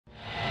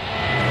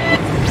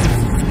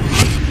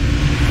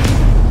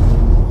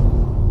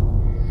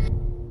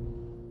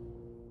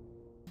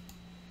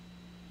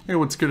Hey,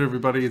 what's good,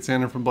 everybody? It's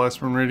Anna from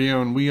Blastburn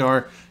Radio, and we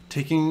are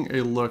taking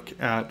a look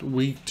at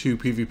Week 2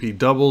 PvP,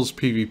 Doubles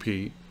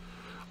PvP.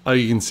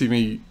 You can see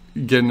me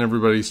getting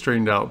everybody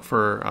straightened out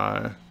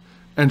for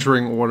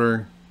entering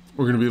order.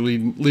 We're going to be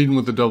leading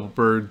with the double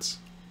birds.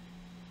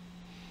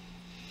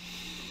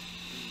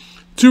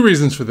 Two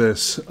reasons for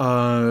this.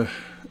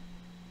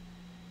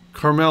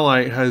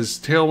 Carmelite has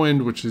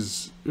Tailwind, which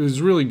is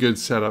really good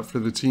setup for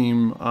the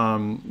team.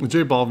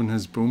 J Balvin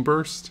has Boom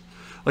Burst.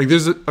 Like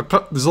there's a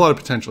lot of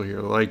potential here.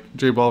 Like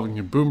J Balvin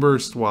can Boom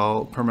Burst,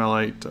 while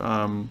Carmelite,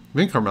 I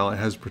think Carmelite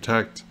has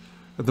Protect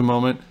at the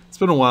moment. It's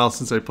been a while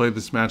since I played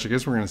this match. I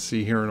guess we're going to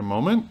see here in a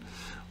moment.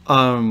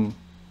 But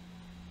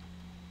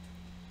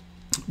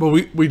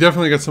we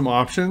definitely got some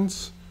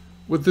options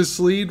with this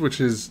lead, which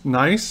is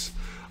nice.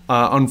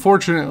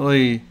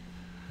 Unfortunately,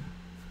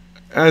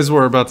 as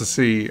we're about to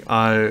see,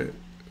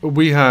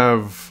 we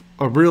have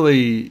a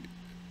really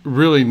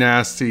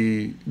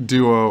nasty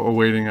duo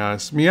awaiting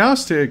us.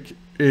 Meowstick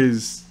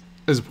is,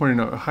 as a point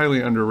of note, highly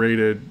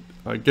underrated.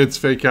 Gets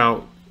fake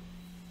out,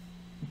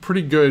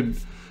 pretty good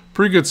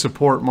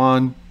support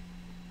mon.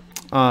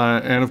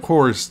 And of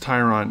course,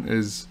 Tyrant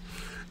is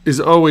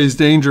always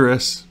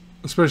dangerous,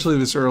 especially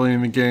this early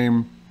in the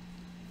game.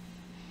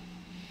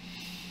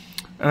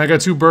 And I got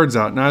two birds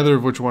out, neither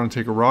of which want to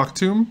take a Rock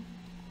Tomb.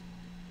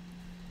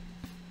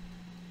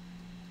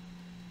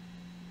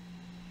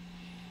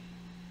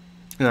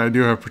 Yeah, I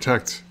do have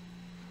Protect.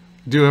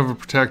 I do have a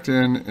Protect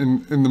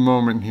in the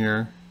moment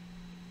here.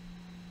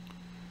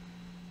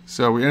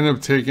 So we end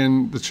up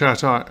taking the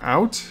Chatot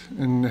out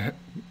and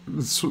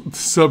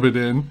sub it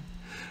in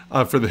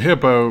for the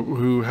Hippo,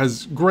 who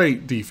has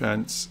great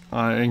defense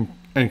and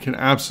can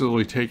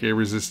absolutely take a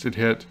resisted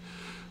hit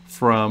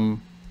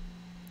from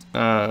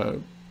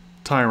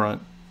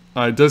Tyrant.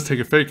 It does take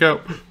a fake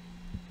out,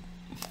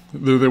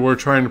 though they were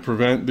trying to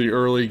prevent the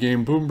early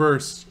game Boom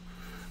Burst.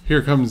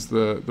 Here comes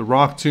the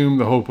Rock Tomb.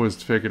 The hope was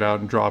to fake it out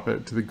and drop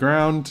it to the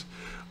ground.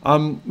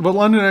 But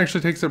London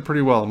actually takes it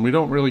pretty well, and we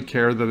don't really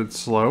care that it's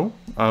slow.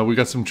 We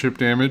got some chip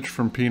damage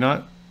from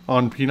Peanut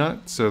on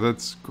Peanut, so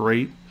that's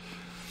great.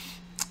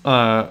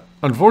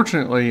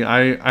 Unfortunately,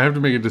 I have to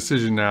make a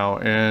decision now,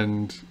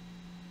 and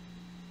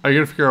I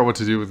gotta figure out what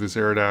to do with this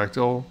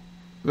Aerodactyl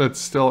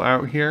that's still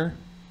out here.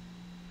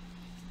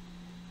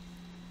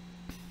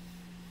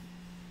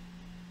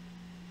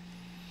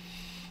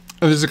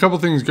 And there's a couple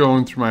things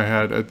going through my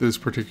head at this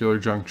particular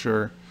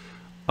juncture.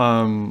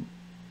 One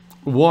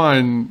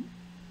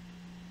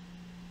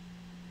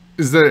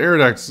is that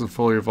Aerodactyl is a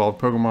fully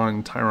evolved Pokemon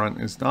and Tyrant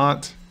is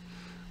not.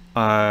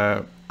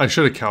 I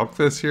should have calced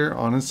this here,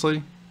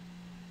 honestly.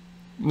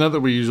 Not that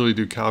we usually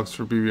do calcs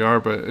for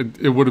BBR,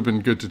 but it would have been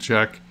good to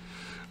check.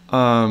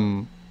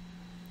 I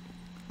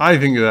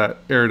think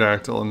that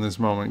Aerodactyl in this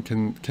moment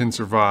can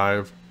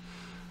survive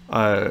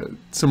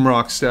some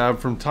Rock Stab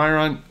from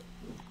Tyrant,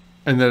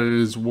 and that it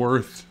is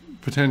worth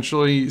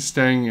potentially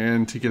staying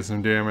in to get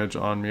some damage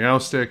on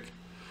Meowstick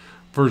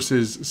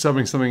versus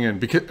subbing something in.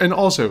 And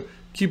also,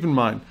 keep in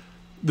mind,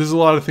 there's a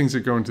lot of things that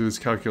go into this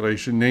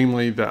calculation,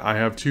 namely that I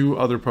have two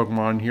other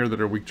Pokemon here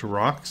that are weak to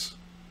rocks,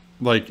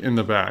 like in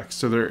the back.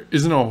 So there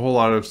isn't a whole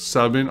lot of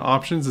sub-in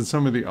options, and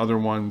some of the other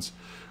ones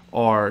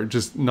are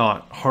just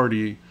not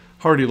hardy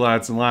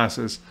lads and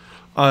lasses.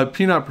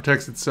 Peanut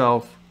protects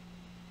itself.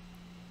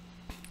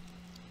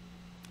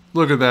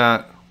 Look at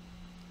that.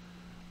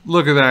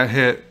 Look at that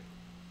hit.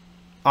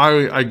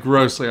 I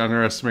grossly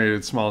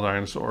underestimated Small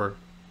Dinosaur,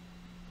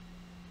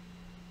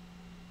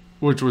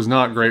 which was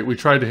not great. We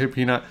tried to hit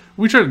Peanut.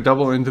 We tried to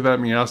double into that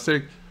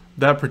Meowstick.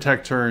 That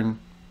Protect turn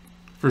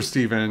for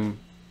Steven.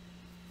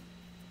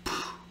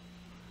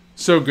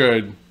 So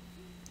good.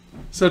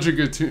 Such a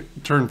good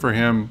turn for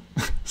him.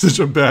 Such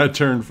a bad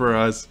turn for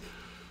us.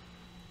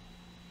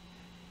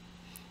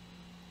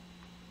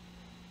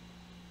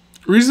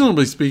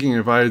 Reasonably speaking,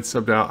 if I had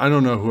subbed out, I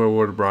don't know who I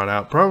would have brought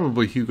out.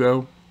 Probably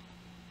Hugo.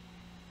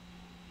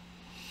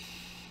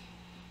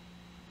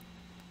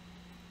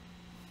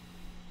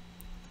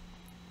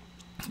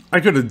 I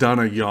could have done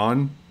a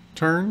Yawn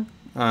turn.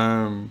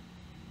 Yawn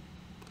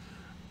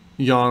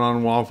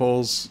on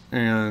Waffles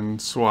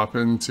and swap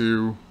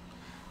into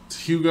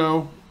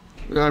Hugo.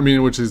 I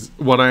mean, which is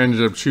what I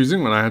ended up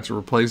choosing when I had to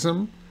replace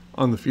him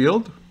on the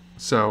field.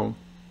 So,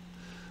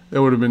 it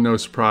would have been no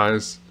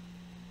surprise.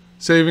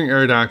 Saving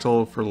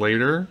Aerodactyl for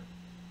later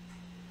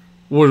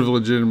would have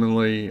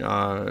legitimately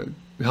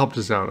helped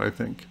us out, I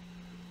think.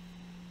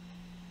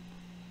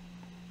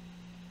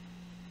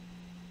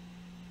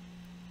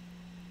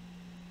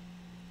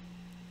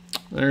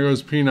 There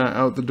goes Peanut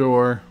out the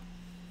door.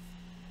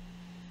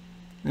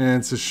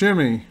 And it's a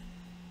shimmy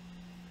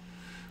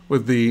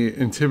with the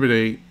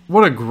Intimidate.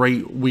 What a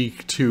great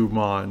week 2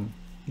 mon.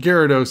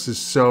 Gyarados is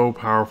so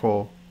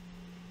powerful.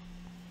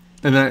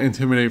 And that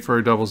Intimidate for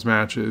a doubles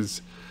match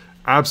is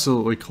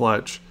absolutely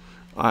clutch.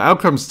 Out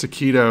comes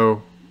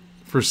Taquito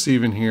for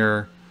Steven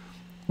here,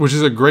 which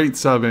is a great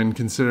sub-in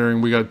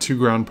considering we got 2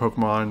 ground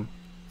Pokemon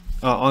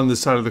on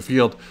this side of the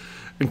field.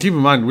 And keep in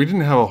mind, we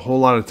didn't have a whole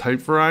lot of type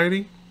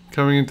variety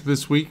coming into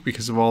this week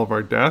because of all of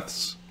our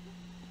deaths.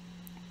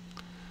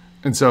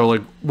 And so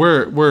like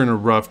we're in a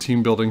rough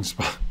team building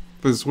spot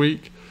this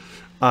week.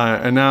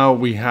 And now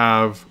we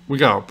got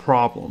a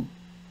problem.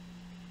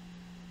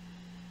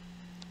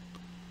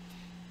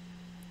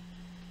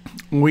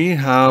 We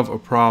have a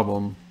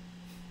problem.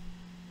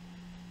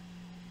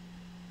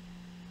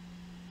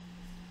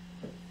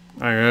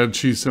 I gotta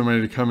choose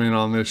somebody to come in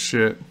on this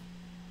shit.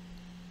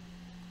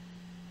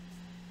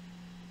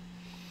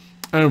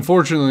 And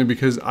unfortunately,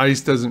 because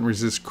ice doesn't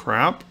resist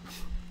crap,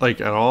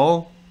 like at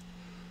all,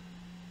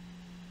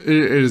 it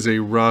is a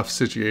rough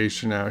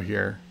situation out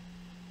here.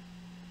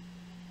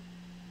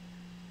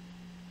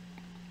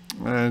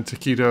 And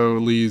Taquito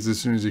leaves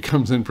as soon as he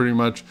comes in, pretty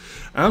much.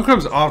 And out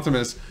comes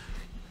Optimus.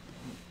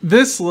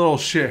 This little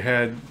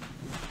shithead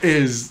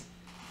is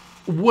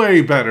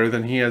way better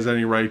than he has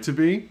any right to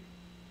be.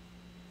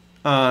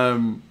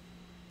 Poniard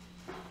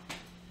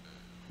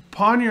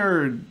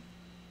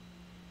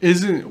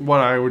isn't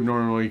what I would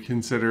normally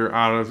consider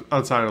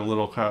outside of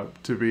Little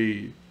Cup to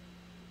be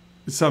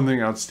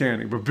something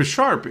outstanding, but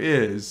Bisharp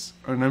is,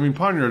 and I mean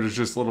Poniard is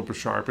just Little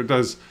Bisharp. It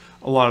does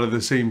a lot of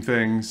the same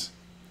things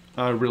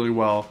really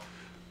well,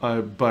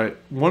 but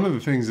one of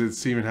the things that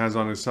Steven has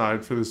on his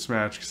side for this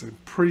match, because I'm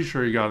pretty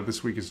sure he got it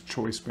this week, is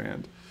Choice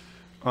Band,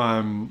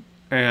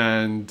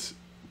 and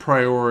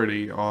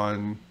priority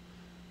on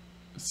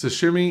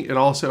Sashimi. It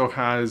also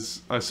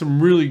has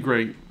some really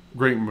great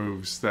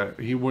moves that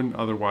he wouldn't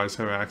otherwise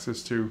have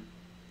access to.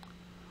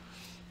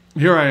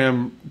 Here I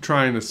am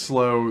trying to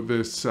slow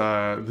this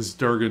this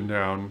Durgan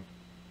down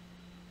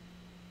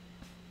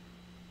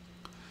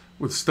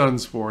with Stun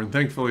Spore, and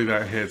thankfully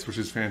that hits, which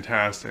is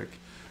fantastic.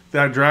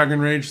 That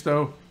Dragon Rage,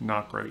 though,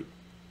 not great.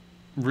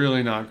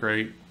 Really not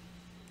great.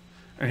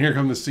 And here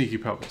come the Sneaky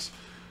Pebbles.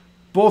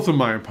 Both of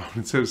my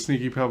opponents have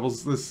Sneaky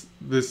Pebbles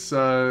this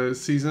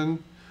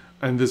season,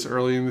 and this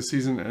early in the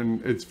season,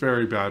 and it's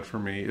very bad for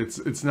me.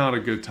 It's not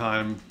a good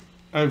time.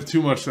 I have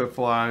too much that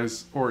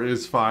flies or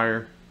is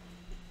fire.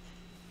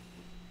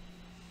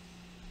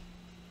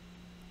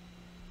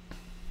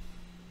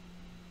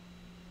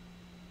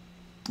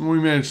 We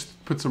managed to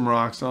put some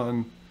rocks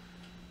on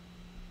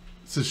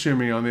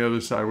Sashimi on the other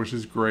side, which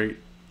is great.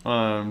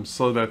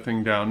 Slow that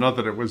thing down. Not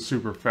that it was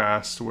super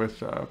fast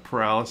with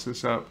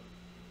paralysis up.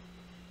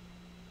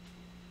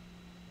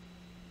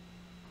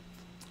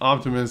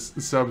 Optimus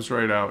subs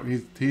right out.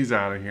 He's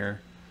out of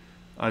here.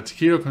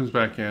 Taquito comes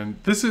back in.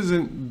 This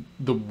isn't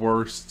the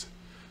worst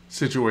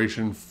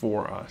situation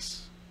for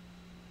us.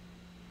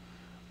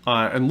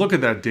 And look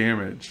at that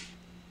damage.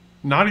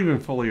 Not even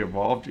fully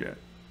evolved yet.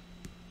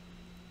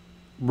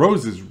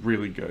 Rose is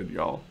really good,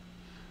 y'all.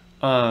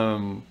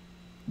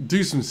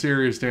 Do some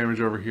serious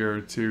damage over here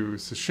to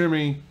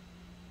Sashimi.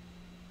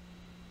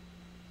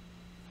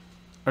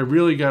 I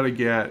really got to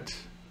get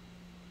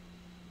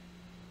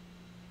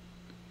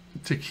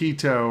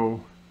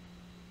Taquito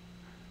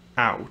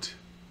out.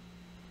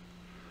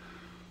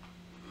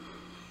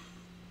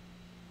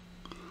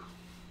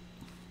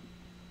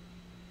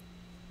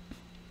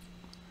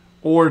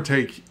 Or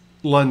take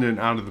London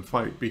out of the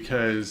fight,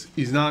 because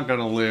he's not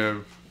going to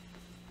live.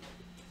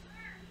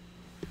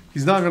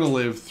 He's not going to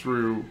live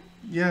through...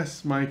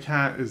 Yes, my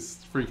cat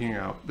is freaking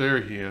out. There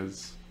he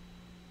is.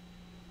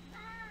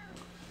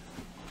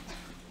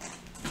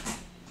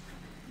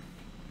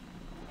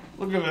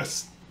 Look at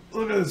this.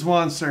 Look at this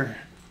monster.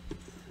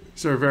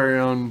 He's our very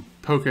own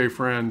Poke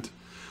friend.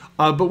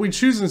 But we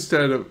choose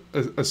instead of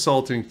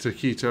assaulting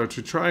Taquito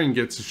to try and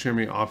get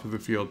Sashimi off of the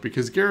field,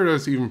 because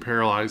Gyarados, even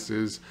paralyzed,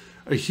 is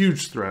a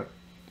huge threat.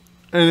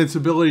 And its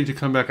ability to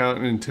come back out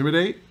and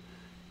intimidate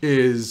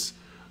is...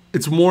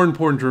 It's more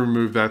important to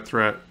remove that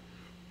threat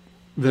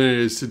than it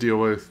is to deal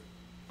with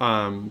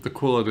the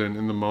Quilladin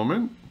in the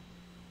moment.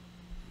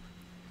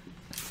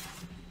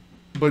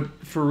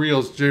 But for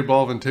reals, J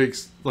Balvin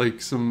takes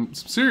like some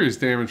serious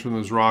damage from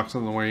those rocks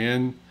on the way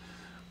in.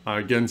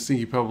 Again,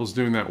 Sneaky Pebbles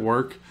doing that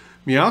work.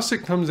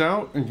 Meowstic comes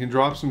out and can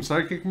drop some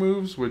psychic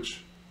moves,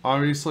 which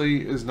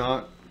obviously is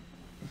not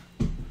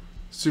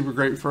super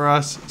great for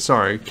us.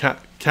 Sorry,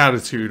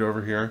 catitude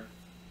over here.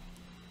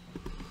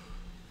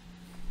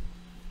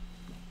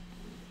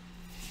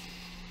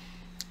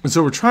 And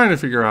so we're trying to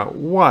figure out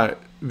what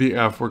the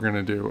F we're going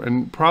to do.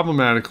 And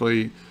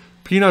problematically,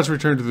 Peanut's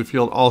return to the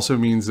field also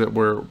means that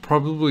we're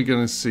probably going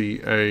to see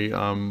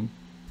a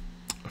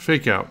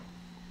fake out.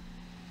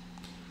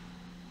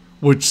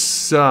 Which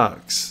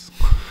sucks.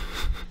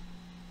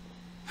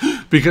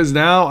 Because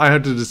now I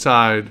have to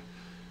decide,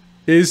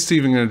 is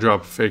Steven going to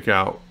drop a fake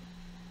out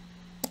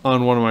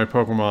on one of my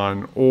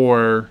Pokemon?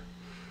 Or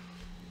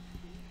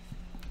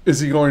is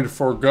he going to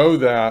forego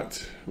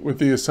that with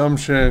the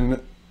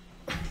assumption...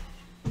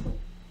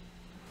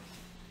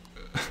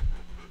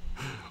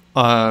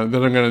 that I'm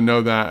going to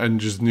know that and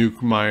just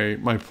nuke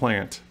my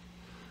plant,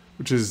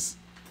 which is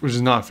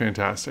not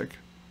fantastic.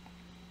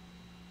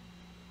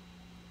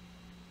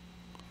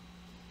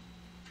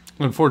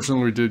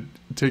 Unfortunately, we did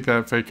take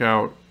that fake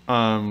out.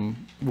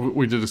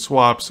 We did a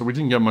swap, so we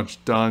didn't get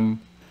much done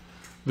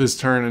this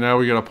turn, and now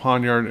we got a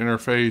Poniard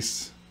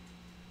interface.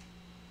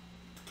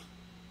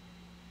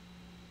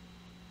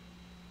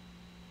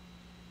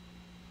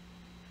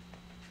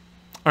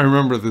 I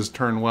remember this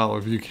turn well,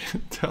 if you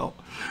can't tell.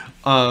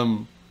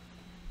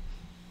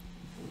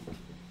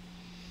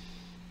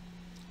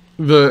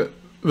 The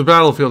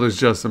battlefield is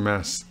just a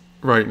mess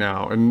right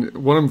now, and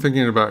what I'm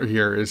thinking about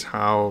here is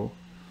how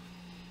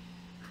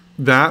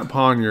that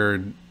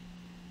poniard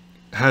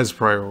has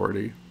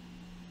priority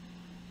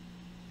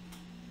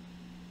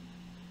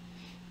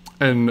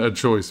and a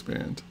choice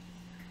band,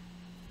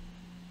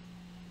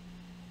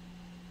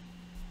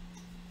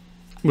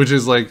 which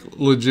is like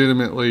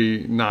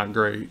legitimately not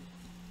great.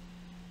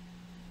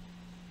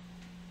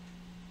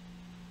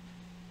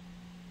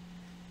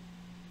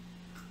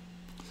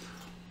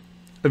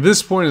 At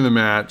this point in the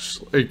match,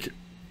 like,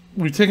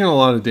 we've taken a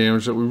lot of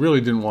damage that we really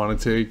didn't want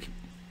to take.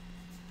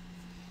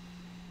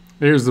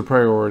 Here's the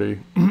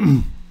priority.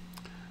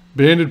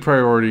 Banded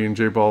priority, and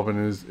J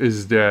Balvin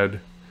is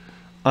dead.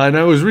 And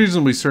I was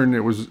reasonably certain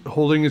it was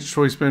holding its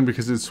choice band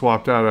because it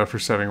swapped out after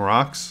setting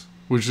rocks,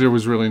 which there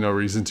was really no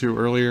reason to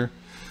earlier.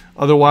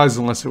 Otherwise,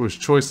 unless it was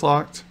choice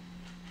locked.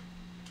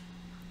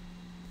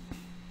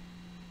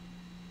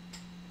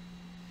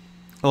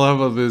 I love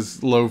how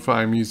this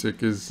lo-fi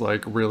music is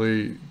like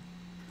really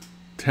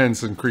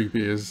tense and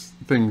creepy as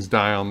things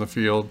die on the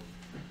field.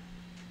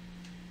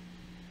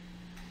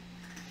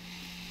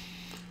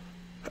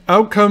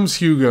 Out comes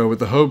Hugo with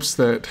the hopes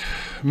that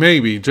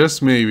maybe,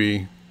 just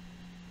maybe,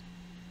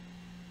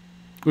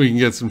 we can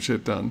get some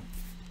shit done.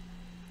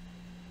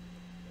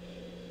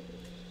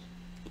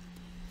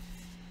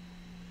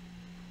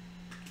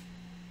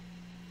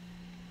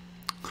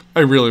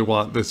 I really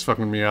want this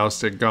fucking Meow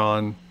Stick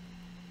gone.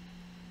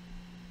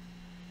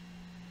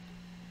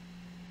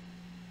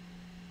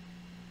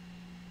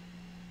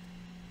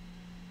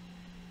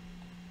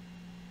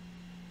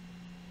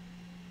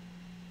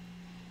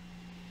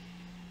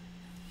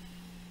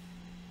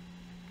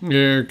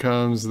 Here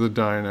comes the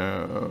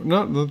dino.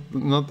 Not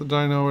the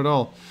dino at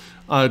all.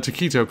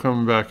 Taquito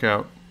coming back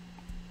out.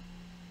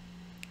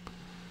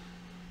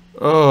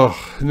 Oh,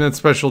 and that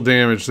special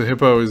damage. The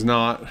hippo is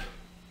not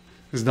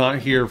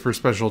here for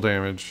special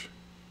damage.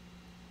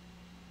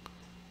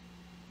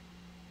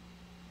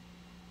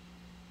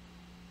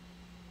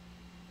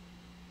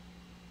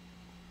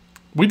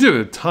 We did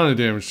a ton of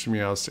damage to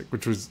Meowstick,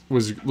 which was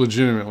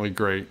legitimately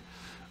great.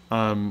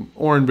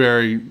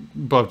 Oranberry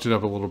buffed it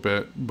up a little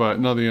bit, but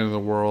not the end of the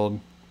world.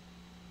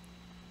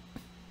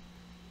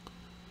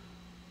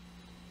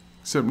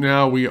 Except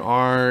now we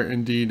are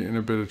indeed in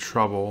a bit of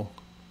trouble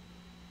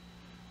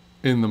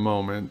in the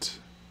moment.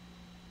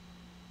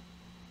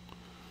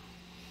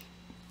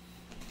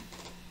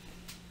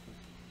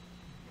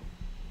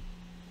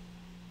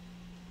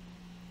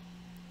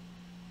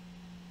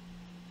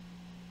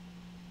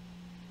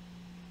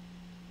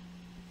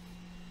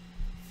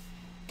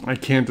 I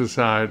can't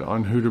decide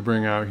on who to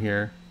bring out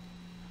here.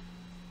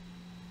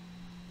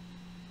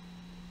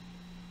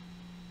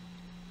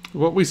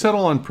 Well, we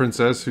settle on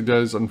Princess, who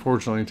does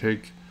unfortunately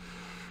take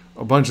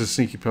a bunch of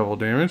sneaky pebble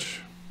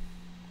damage.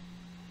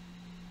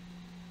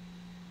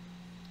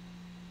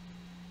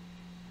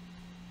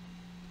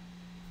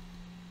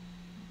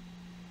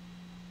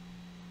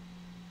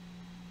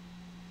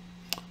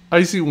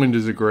 Icy Wind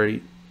is a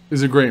great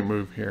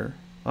move here.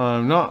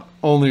 Not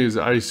only is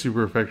Ice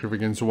super effective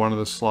against one of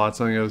the slots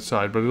on the other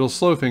side, but it'll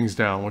slow things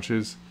down, which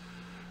is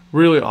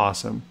really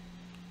awesome.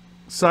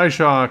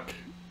 Psyshock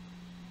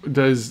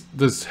does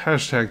this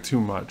hashtag too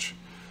much,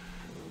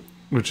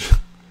 which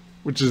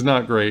is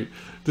not great,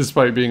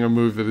 despite being a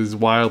move that is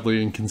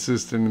wildly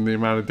inconsistent in the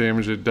amount of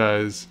damage it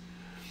does.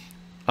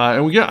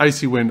 And we get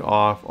Icy Wind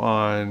off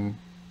on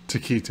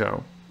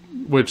Taquito,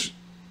 which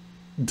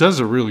does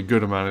a really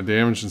good amount of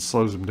damage and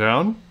slows him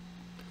down,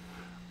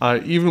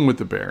 even with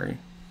the berry.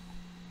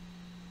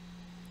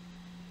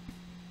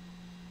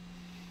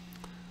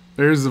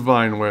 There's the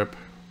Vine Whip,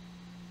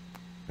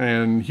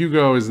 and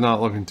Hugo is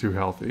not looking too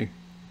healthy.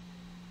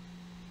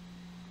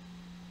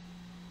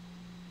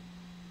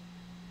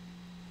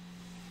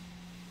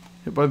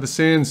 Hit by the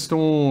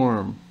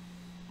Sandstorm,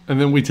 and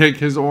then we take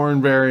his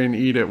Oranberry and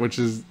eat it, which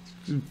is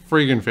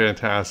freaking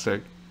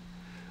fantastic.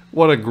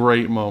 What a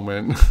great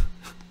moment.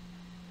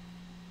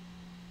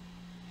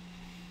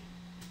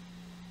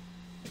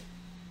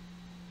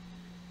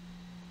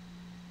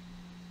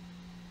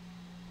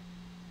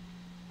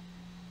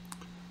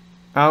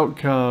 Out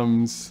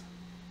comes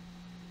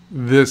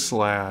this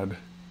lad.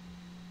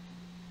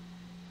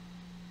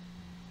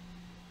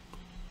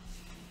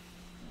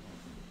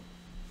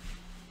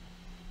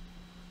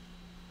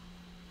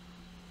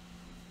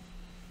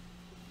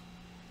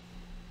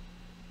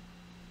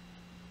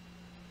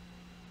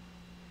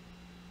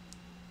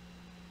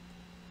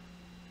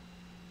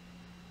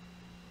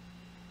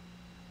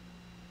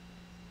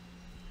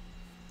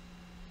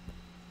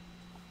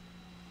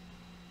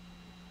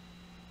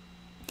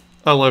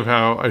 I love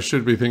how I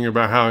should be thinking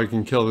about how I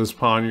can kill this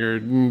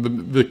poniard,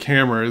 and the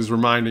camera is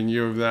reminding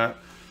you of that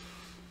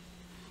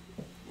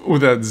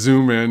with that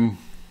zoom in.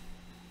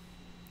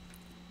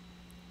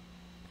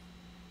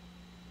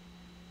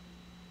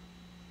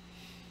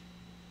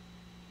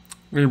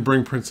 I'm going to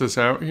bring Princess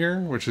out here,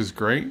 which is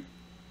great.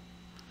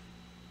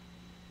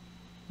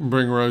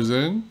 Bring Rose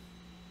in.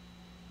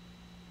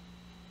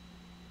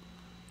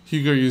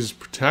 Hugo uses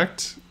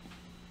Protect.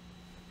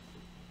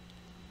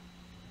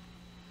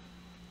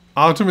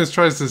 Optimus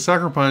tries to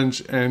Sucker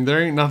Punch, and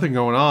there ain't nothing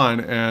going on,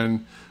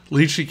 and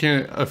Lychee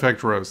can't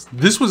affect Rose.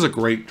 This was a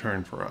great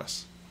turn for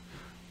us.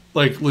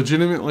 Like,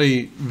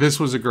 legitimately,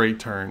 this was a great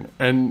turn.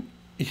 And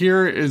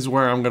here is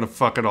where I'm going to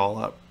fuck it all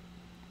up.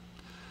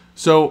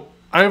 So,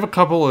 I have a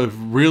couple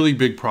of really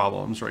big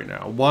problems right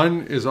now.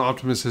 One is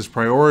Optimus has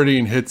priority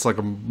and hits like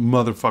a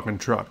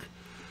motherfucking truck.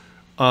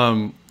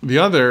 The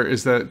other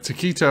is that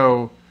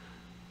Taquito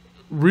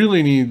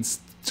really needs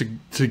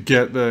to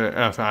get the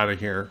F out of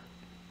here.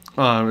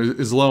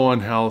 Is low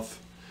on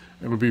health.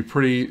 It would be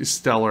pretty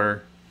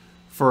stellar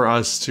for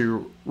us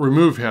to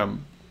remove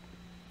him.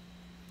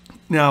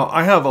 Now,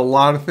 I have a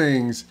lot of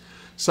things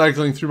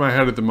cycling through my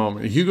head at the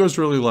moment. Hugo's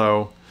really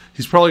low.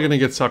 He's probably going to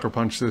get Sucker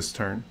Punch this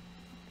turn.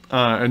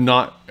 And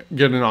not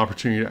get an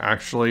opportunity to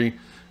actually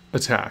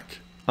attack.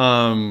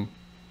 So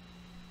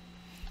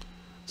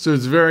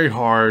it's very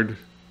hard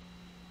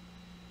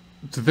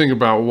to think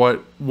about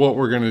what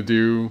we're gonna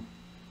do,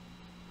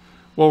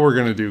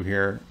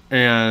 here,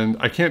 and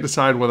I can't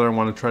decide whether I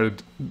want to try to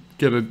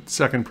get a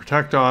second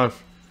Protect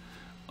off,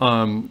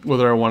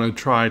 whether I want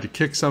to try to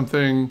kick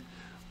something,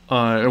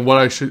 and what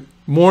I should,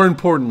 more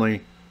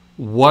importantly,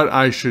 what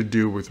I should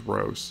do with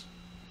Rose.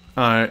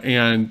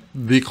 And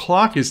the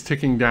clock is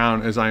ticking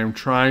down as I am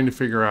trying to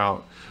figure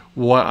out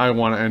what I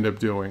want to end up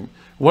doing.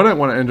 What I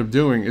want to end up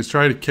doing is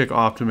try to kick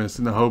Optimus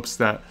in the hopes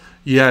that,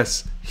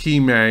 yes, he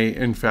may,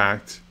 in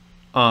fact,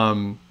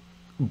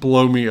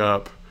 blow me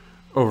up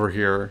over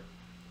here.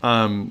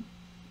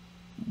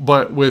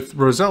 But with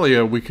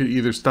Roselia, we could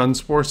either Stun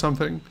Spore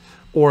something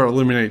or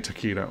eliminate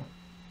Taquito.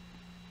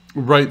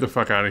 Right the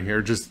fuck out of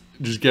here. Just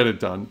get it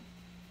done.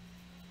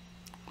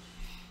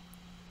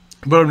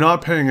 But I'm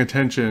not paying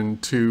attention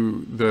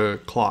to the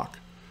clock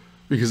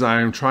because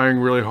I am trying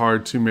really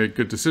hard to make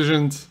good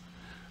decisions,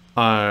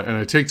 and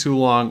I take too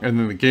long, and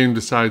then the game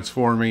decides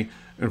for me.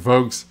 And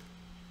folks,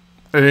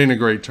 it ain't a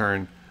great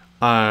turn.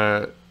 We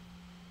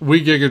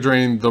Giga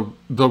Drained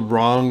the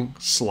wrong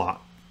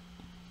slot.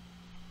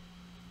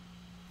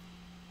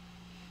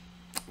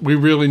 We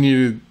really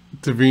needed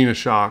to Vena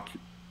Shock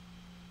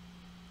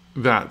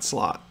that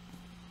slot.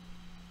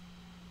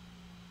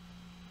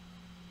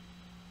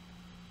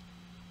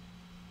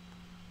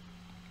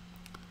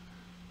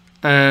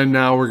 And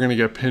now we're going to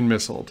get pin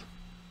missiled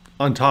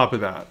on top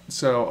of that.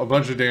 So a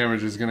bunch of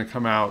damage is going to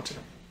come out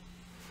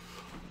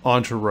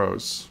onto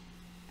Rose.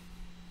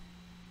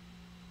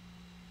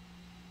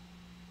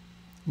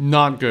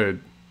 Not good.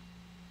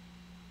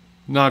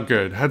 Not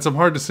good. Had some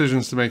hard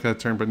decisions to make that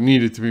turn, but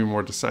needed to be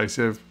more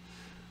decisive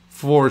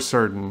for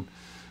certain.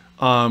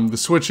 The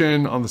switch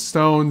in on the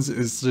stones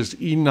is just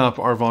eating up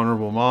our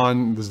vulnerable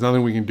Mon. There's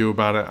nothing we can do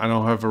about it. I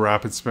don't have a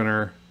rapid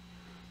spinner.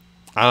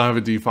 I don't have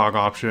a defog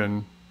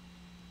option.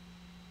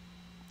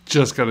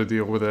 Just got to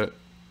deal with it.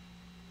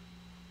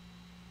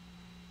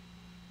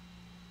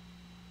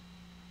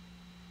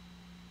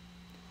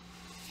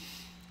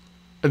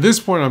 At this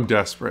point, I'm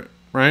desperate,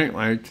 right?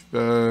 Like,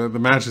 the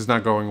match is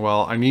not going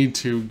well. I need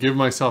to give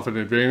myself an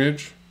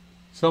advantage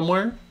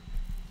somewhere.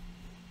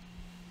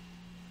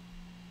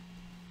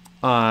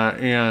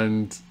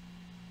 And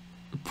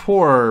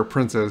poor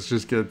Princess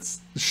just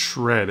gets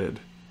shredded.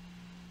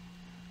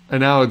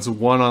 And now it's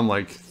 1 on,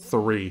 like,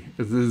 3.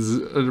 This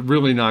is a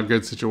really not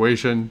good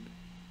situation.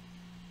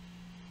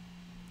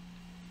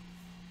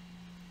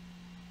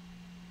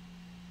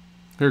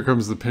 Here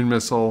comes the pin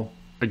missile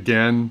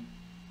again.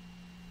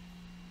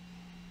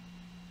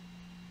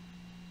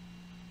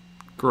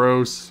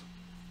 Gross.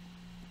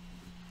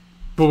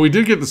 But we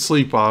did get the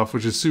sleep off,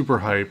 which is super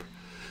hype.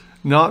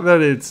 Not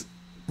that it's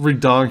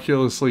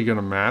redonkulously going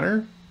to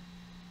matter.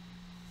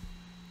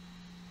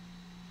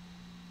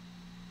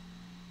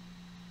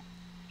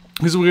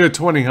 Because we got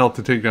 20 health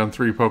to take down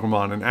 3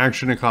 Pokemon, and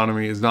action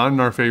economy is not in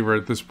our favor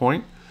at this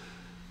point.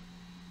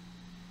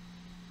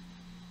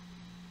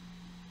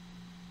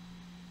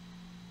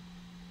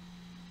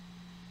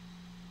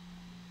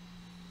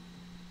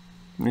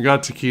 We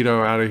got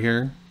Taquito out of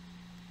here.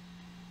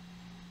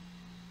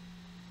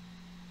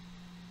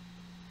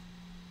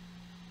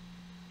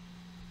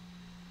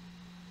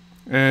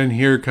 And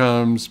here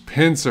comes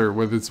Pinsir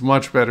with its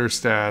much better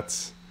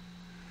stats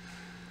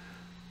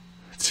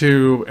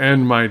to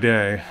end my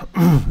day.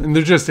 And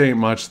there just ain't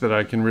much that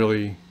I can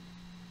really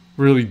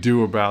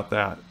do about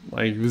that.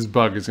 Like, this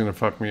bug is gonna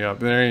fuck me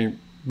up. There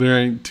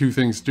ain't two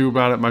things to do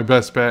about it. My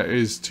best bet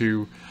is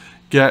to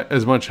get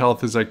as much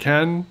health as I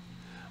can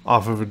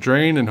off of a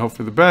drain and hope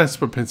for the best,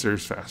 but Pinsir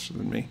is faster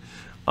than me.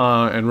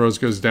 And Rose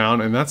goes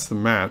down, and that's the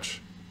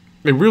match.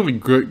 A really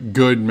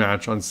good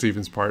match on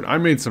Steven's part. I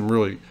made some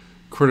really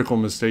critical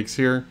mistakes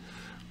here.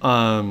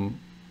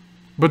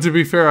 But to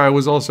be fair, I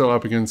was also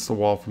up against the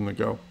wall from the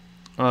go.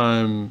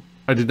 I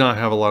did not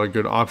have a lot of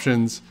good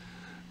options.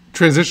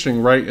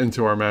 Transitioning right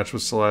into our match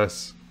with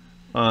Celeste,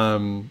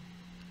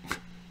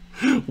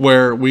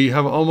 where we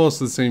have almost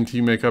the same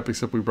team makeup,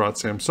 except we brought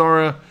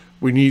Samsara,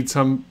 We need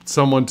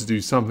someone to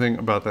do something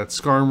about that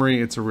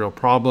Skarmory. It's a real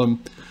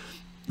problem.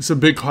 Some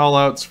big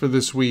callouts for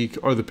this week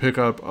are the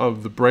pickup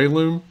of the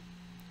Breloom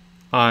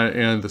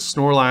and the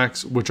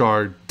Snorlax, which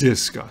are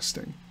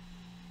disgusting.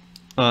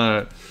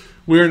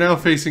 We are now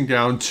facing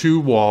down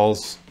 2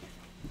 walls.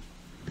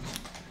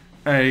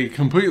 A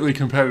completely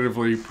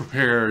competitively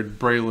prepared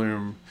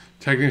Breloom,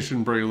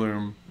 Technician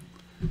Breloom,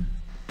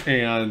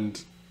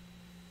 and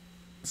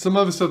some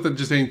other stuff that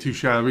just ain't too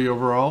shabby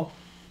overall.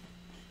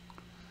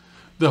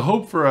 The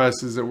hope for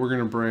us is that we're going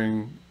to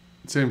bring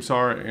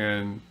Samsara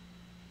in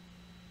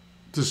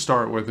to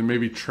start with and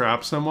maybe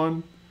trap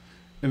someone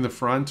in the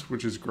front,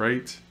 which is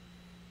great.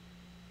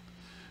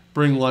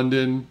 Bring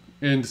London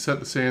in to set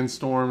the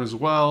Sandstorm as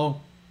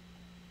well.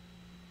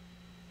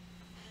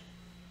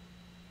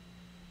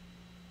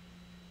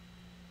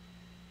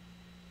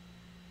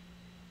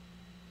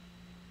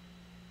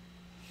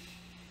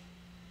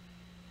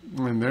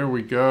 And there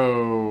we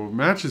go.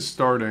 Match is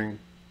starting.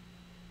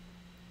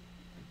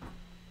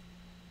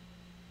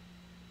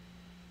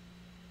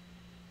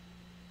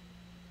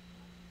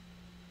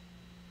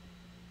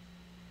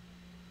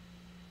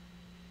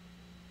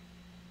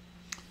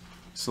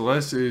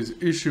 Celeste is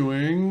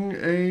issuing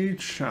a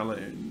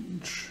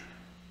challenge.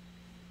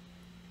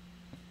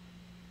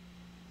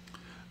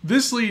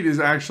 This lead is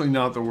actually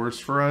not the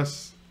worst for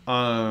us.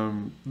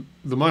 The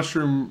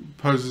mushroom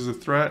poses a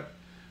threat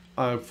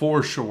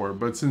for sure,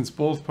 but since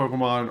both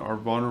Pokemon are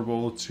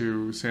vulnerable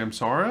to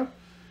Samsara,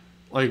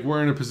 like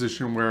we're in a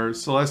position where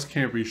Celeste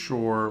can't be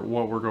sure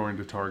what we're going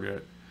to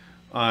target.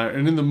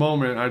 And in the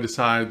moment, I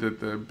decide that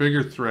the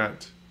bigger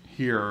threat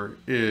here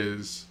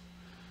is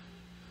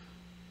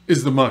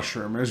the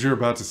mushroom, as you're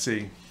about to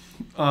see.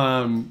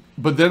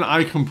 But then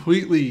I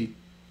completely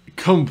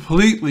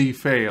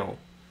fail.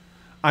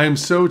 I am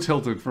so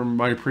tilted from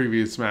my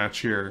previous match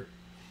here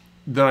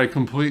that I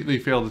completely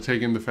fail to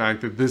take in the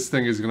fact that this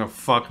thing is going to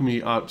fuck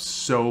me up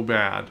so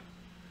bad.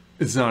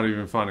 It's not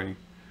even funny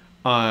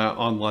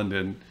on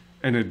London,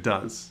 and it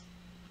does.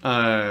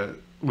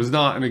 Was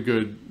not in a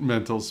good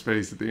mental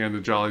space at the end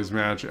of Jolly's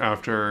match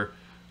after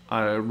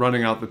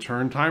running out the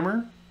turn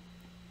timer,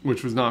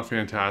 which was not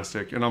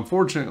fantastic. And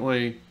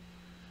unfortunately,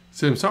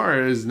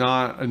 Samsara is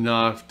not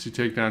enough to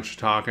take down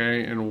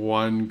Shiitake in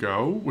one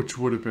go, which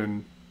would have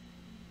been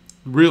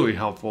really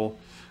helpful.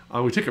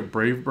 We take a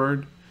Brave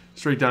Bird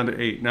straight down to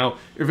 8. Now,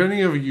 if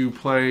any of you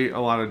play a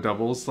lot of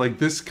doubles, like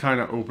this kind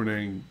of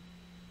opening,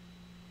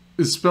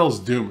 this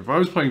spells doom. If I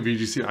was playing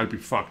VGC, I'd be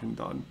fucking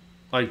done.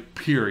 Like,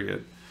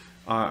 period.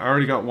 I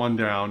already got one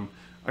down.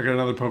 I got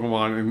another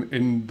Pokemon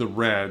in the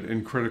red,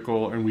 in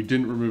critical, and we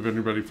didn't remove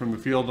anybody from the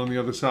field on the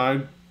other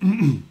side.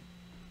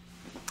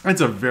 It's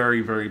a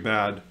very, very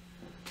bad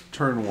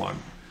turn 1.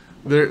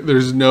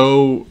 There's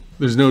no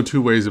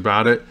 2 ways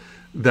about it.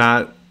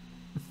 That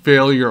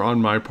failure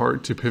on my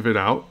part to pivot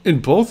out in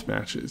both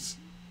matches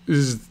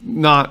is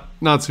not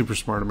super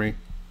smart of me.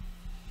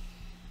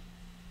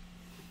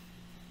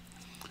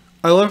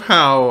 I love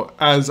how,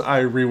 as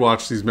I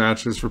rewatch these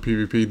matches for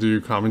PvP to do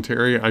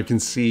commentary, I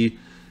can see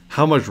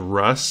how much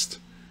rust,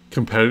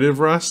 competitive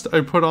rust,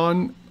 I put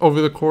on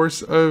over the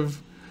course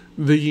of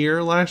the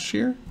year last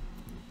year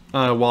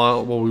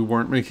while we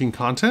weren't making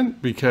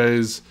content,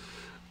 because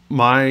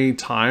my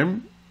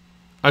time,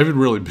 I've been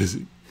really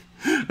busy.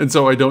 And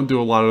so I don't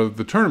do a lot of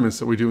the tournaments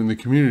that we do in the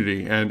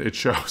community, and it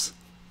shows.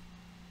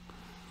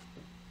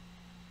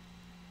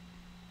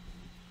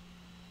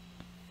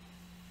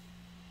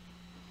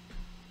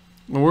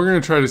 And we're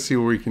going to try to see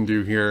what we can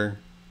do here.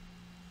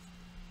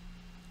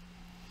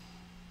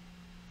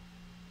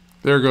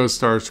 There goes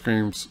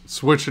Starscream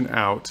switching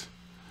out.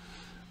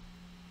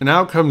 And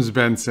out comes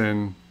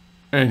Benson.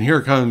 And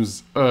here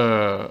comes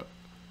Mach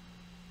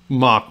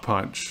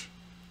Punch.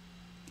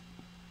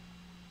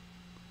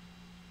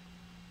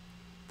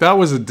 That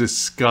was a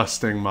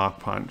disgusting Mach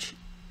Punch.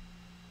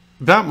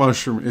 That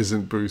mushroom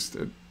isn't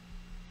boosted.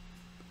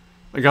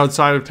 Like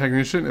outside of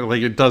Technician,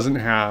 it doesn't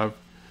have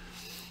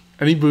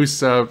any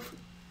boosts up.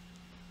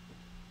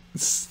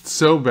 It's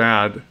so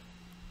bad.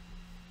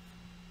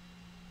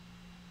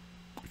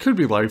 It could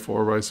be Life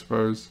Orb, I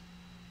suppose.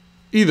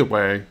 Either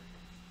way,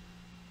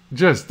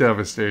 just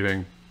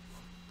devastating.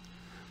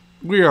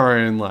 We are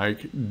in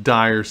like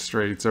dire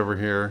straits over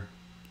here.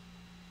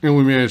 And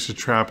we managed to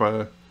trap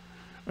a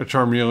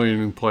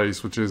Charmeleon in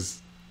place, which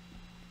is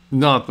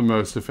not the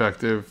most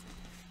effective.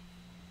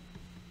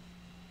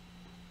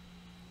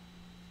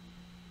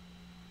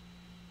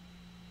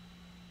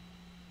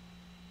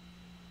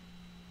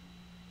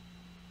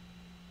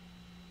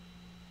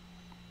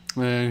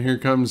 And here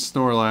comes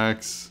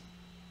Snorlax.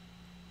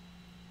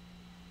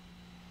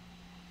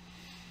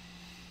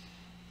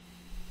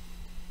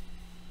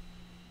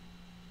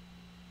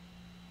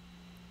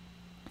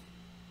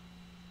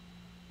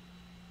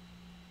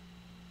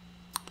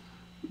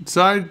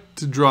 Decide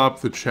to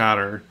drop the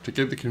chatter to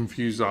get the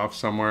confused off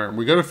somewhere.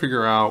 We got to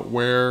figure out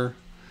where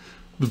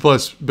the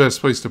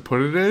best place to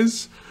put it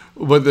is.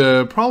 But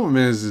the problem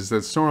is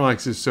that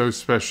Snorlax is so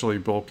specially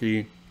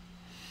bulky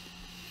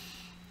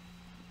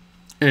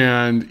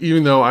And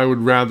even though I would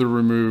rather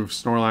remove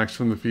Snorlax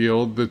from the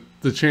field,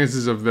 the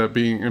chances of that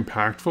being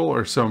impactful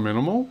are so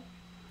minimal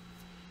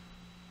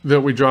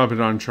that we drop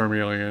it on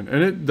Charmeleon.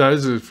 And it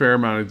does a fair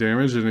amount of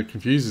damage and it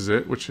confuses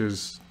it, which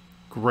is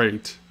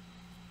great.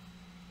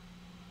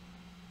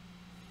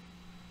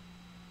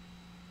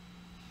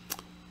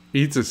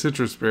 Eats a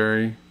citrus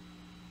berry.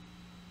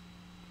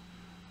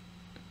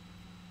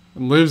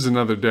 And lives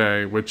another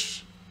day,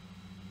 which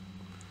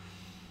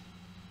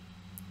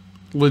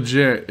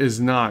legit is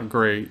not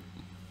great.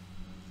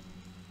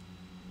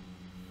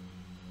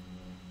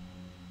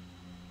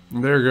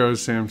 And there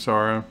goes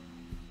Samsara.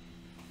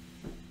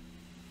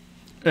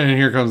 And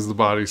here comes the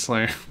body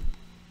slam.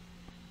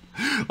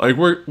 Like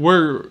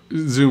we're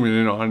zooming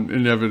in on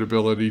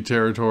inevitability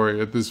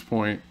territory at this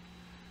point.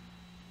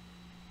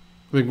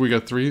 I think we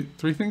got three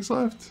things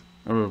left.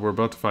 I mean, we're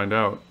about to find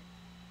out.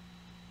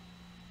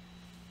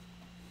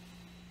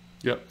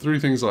 Yep, 3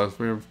 things left.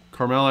 We have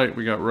Carmelite,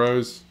 we got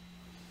Rose,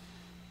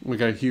 we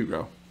got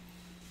Hugo.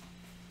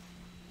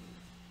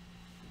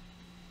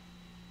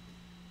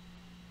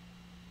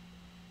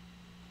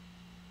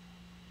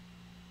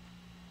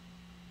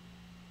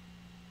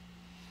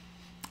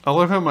 I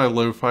love how my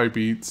lo-fi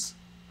beats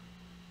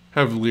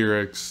have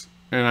lyrics,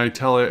 and I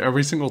tell it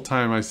every single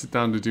time I sit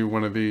down to do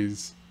one of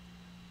these.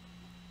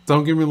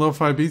 Don't give me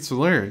lo-fi beats with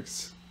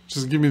lyrics.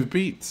 Just give me the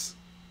beats.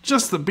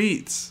 Just the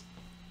beats.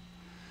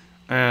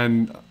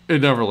 And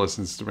it never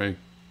listens to me.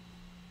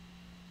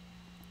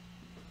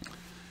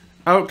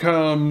 Out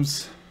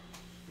comes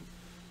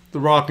the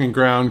Rock and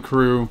Ground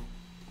crew.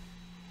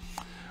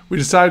 We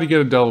decided to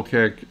get a double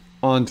kick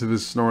onto the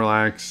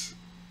Snorlax,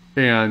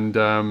 and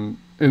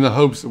in the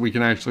hopes that we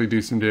can actually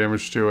do some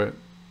damage to it.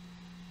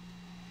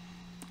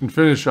 And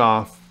finish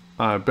off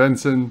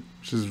Benson,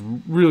 which is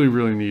really,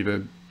 really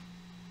needed.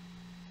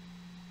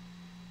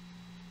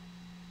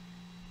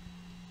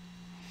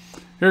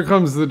 Here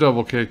comes the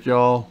double kick,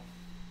 y'all.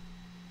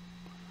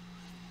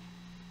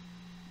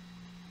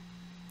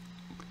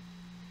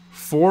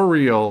 For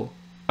real,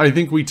 I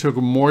think we took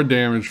more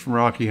damage from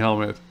Rocky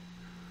Helmet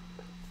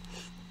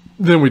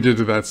than we did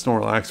to that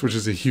Snorlax, which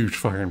is a huge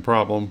fucking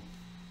problem.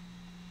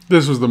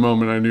 This was the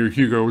moment I knew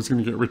Hugo was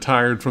going to get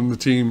retired from the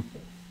team.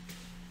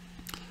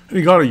 And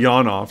he got a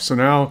yawn off, so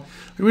now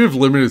we have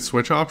limited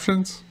switch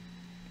options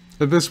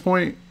at this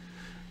point.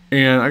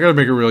 And I got to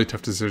make a really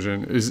tough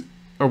decision.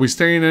 Are we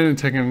staying in and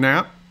taking a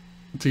nap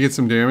to get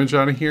some damage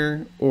out of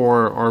here?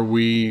 Or are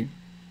we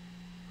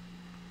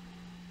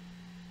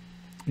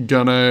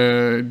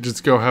gonna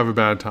just go have a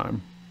bad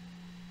time?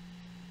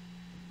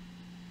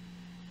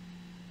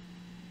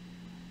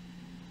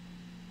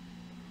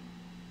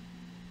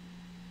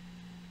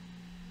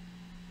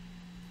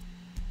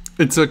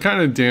 It's a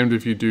kind of damned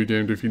if you do,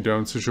 damned if you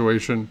don't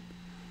situation.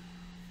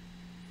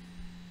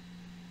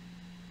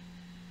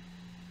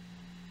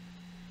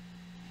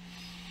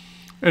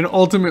 And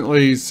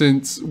ultimately,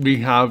 since we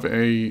have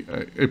a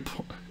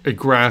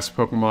grass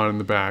Pokemon in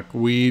the back,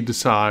 we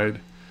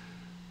decide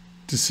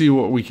to see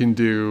what we can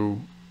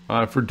do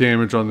for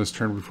damage on this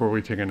turn before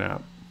we take a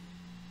nap.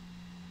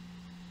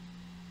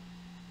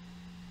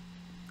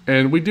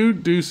 And we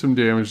do some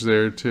damage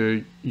there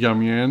to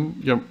Yum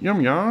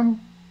Yan,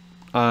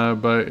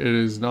 but it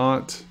is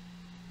not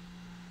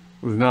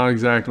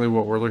exactly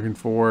what we're looking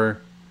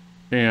for.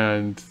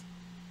 And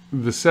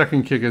the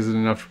second kick isn't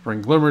enough to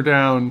bring Glimmer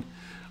down,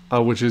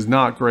 which is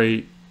not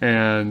great.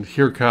 And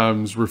here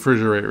comes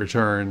Refrigerate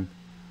Return.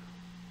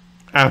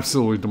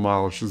 Absolutely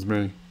demolishes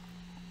me.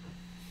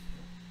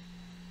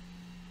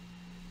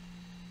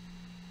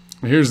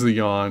 Here's the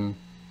yawn.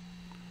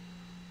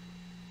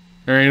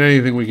 There ain't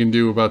anything we can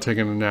do about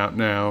taking a nap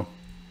now.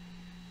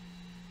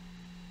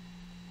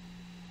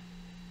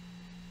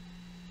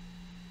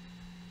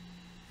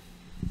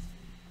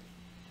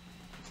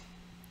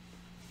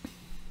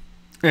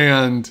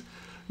 And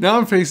now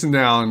I'm facing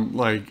down,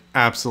 like,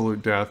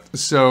 absolute death.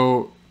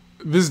 So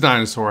this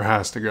dinosaur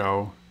has to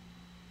go.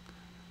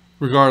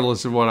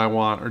 Regardless of what I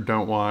want or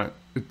don't want,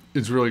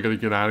 it's really going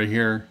to get out of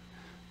here.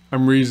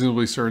 I'm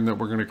reasonably certain that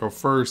we're going to go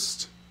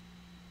first.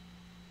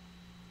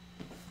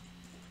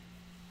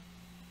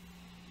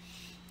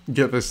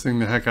 Get this thing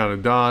the heck out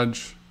of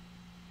Dodge.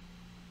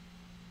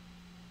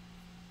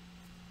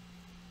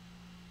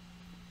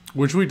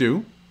 Which we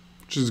do,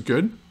 which is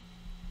good.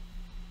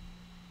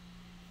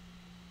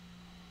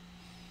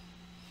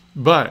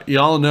 But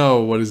y'all know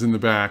what is in the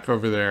back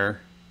over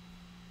there.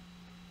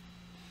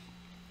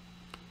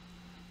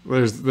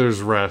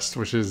 There's Rest,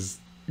 which is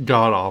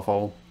god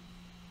awful.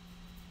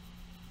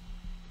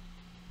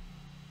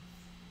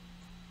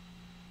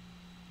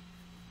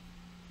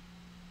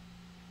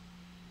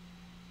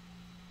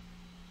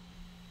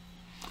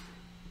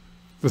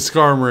 The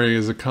Skarmory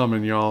is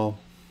a-coming, y'all.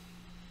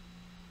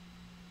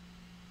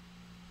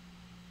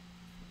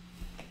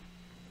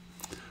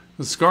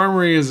 The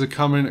Skarmory is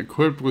a-coming,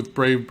 equipped with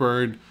Brave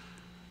Bird.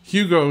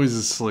 Hugo is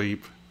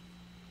asleep.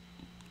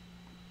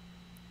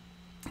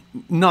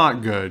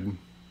 Not good.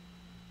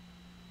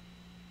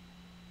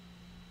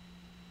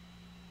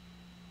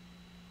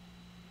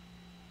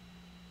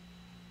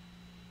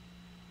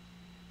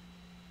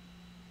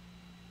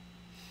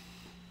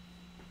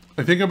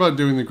 I think about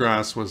doing the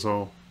grass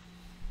whistle.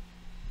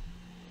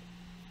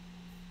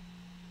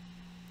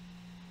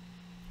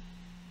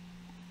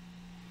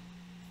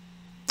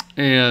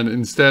 And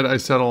instead I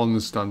settle on the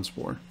stun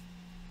spore.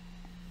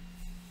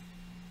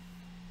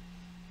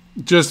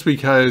 Just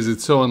because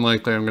it's so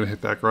unlikely I'm going to hit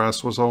that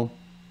grass whistle.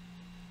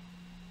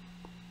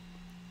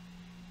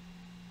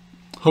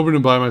 Hoping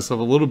to buy myself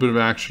a little bit of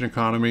action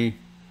economy.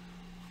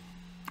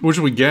 Which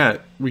we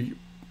get.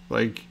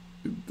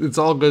 It's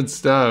all good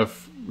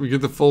stuff. We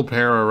get the full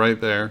para right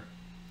there.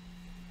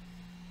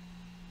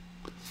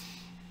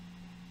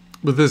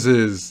 But this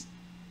is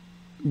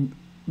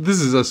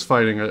us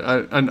fighting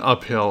an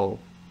uphill,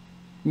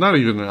 not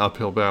even an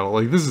uphill battle.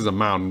 Like, this is a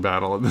mountain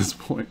battle at this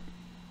point.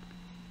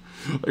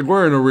 Like,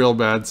 we're in a real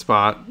bad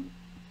spot.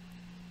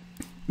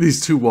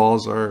 These two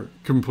walls are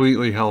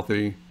completely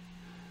healthy.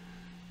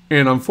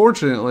 And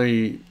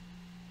unfortunately,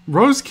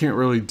 Rose can't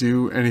really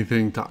do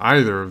anything to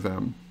either of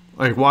them.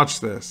 Like, watch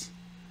this.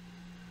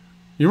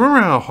 You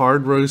remember how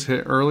hard Rose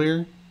hit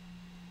earlier?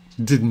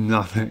 Did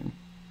nothing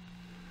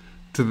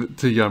to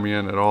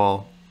Yumian at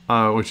all,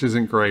 which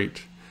isn't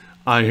great.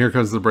 Here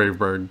comes the Brave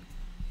Bird.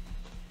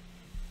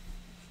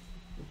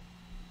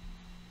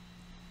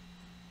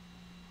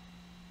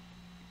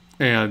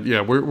 And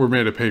yeah, we're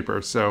made of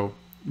paper, so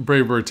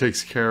Brave Bird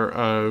takes care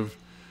of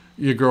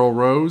your girl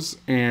Rose,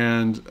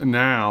 and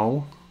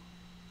now,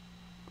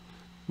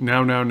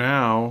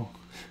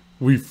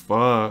 we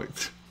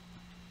fucked.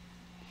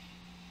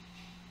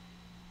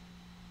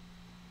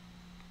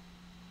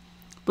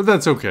 But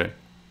that's okay.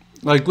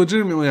 Like,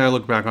 legitimately, I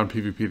look back on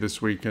PvP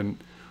this week, and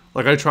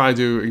like, I try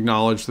to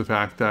acknowledge the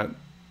fact that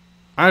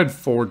I had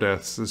 4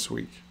 deaths this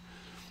week.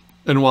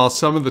 And while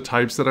some of the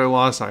types that I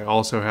lost, I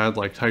also had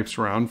like types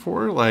around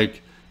for,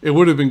 like, it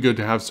would have been good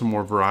to have some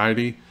more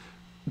variety.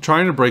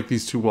 Trying to break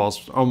these 2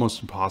 walls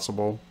almost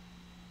impossible.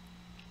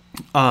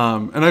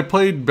 And I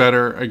played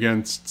better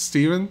against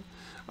Steven.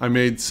 I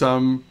made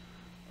some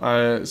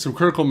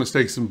critical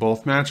mistakes in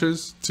both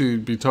matches. To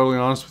be totally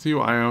honest with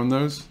you, I own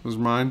those. Those are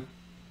mine.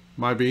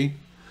 My B.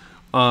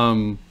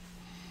 But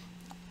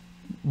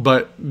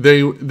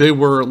they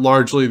were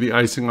largely the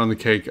icing on the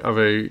cake of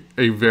a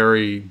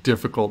very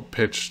difficult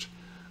pitched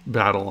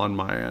battle on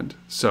my end.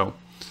 So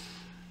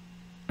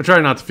I try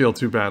not to feel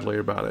too badly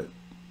about it.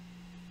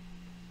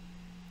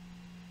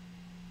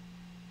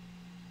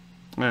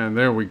 And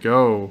there we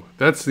go.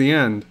 That's the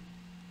end.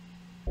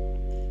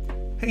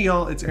 Hey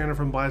y'all, it's Anna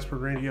from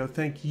Blastburn Radio.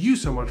 Thank you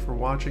so much for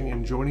watching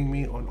and joining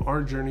me on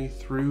our journey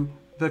through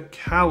the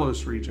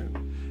Kalos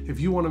region. If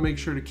you want to make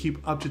sure to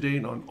keep up to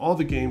date on all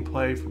the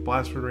gameplay for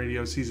Blastburn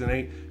Radio Season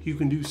 8, you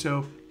can do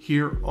so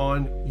here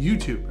on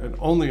YouTube, and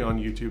only on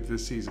YouTube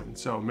this season.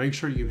 So make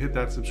sure you hit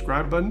that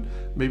subscribe button,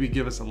 maybe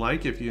give us a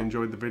like if you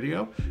enjoyed the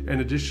video,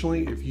 and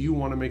additionally, if you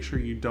want to make sure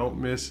you don't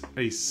miss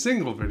a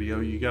single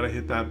video, you got to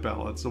hit that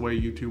bell. That's the way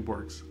YouTube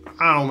works.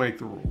 I don't make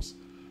the rules.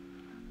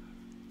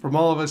 From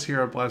all of us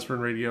here at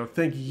Blastburn Radio,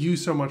 thank you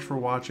so much for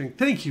watching.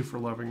 Thank you for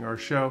loving our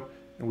show,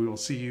 and we will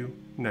see you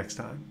next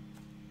time.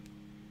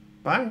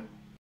 Bye.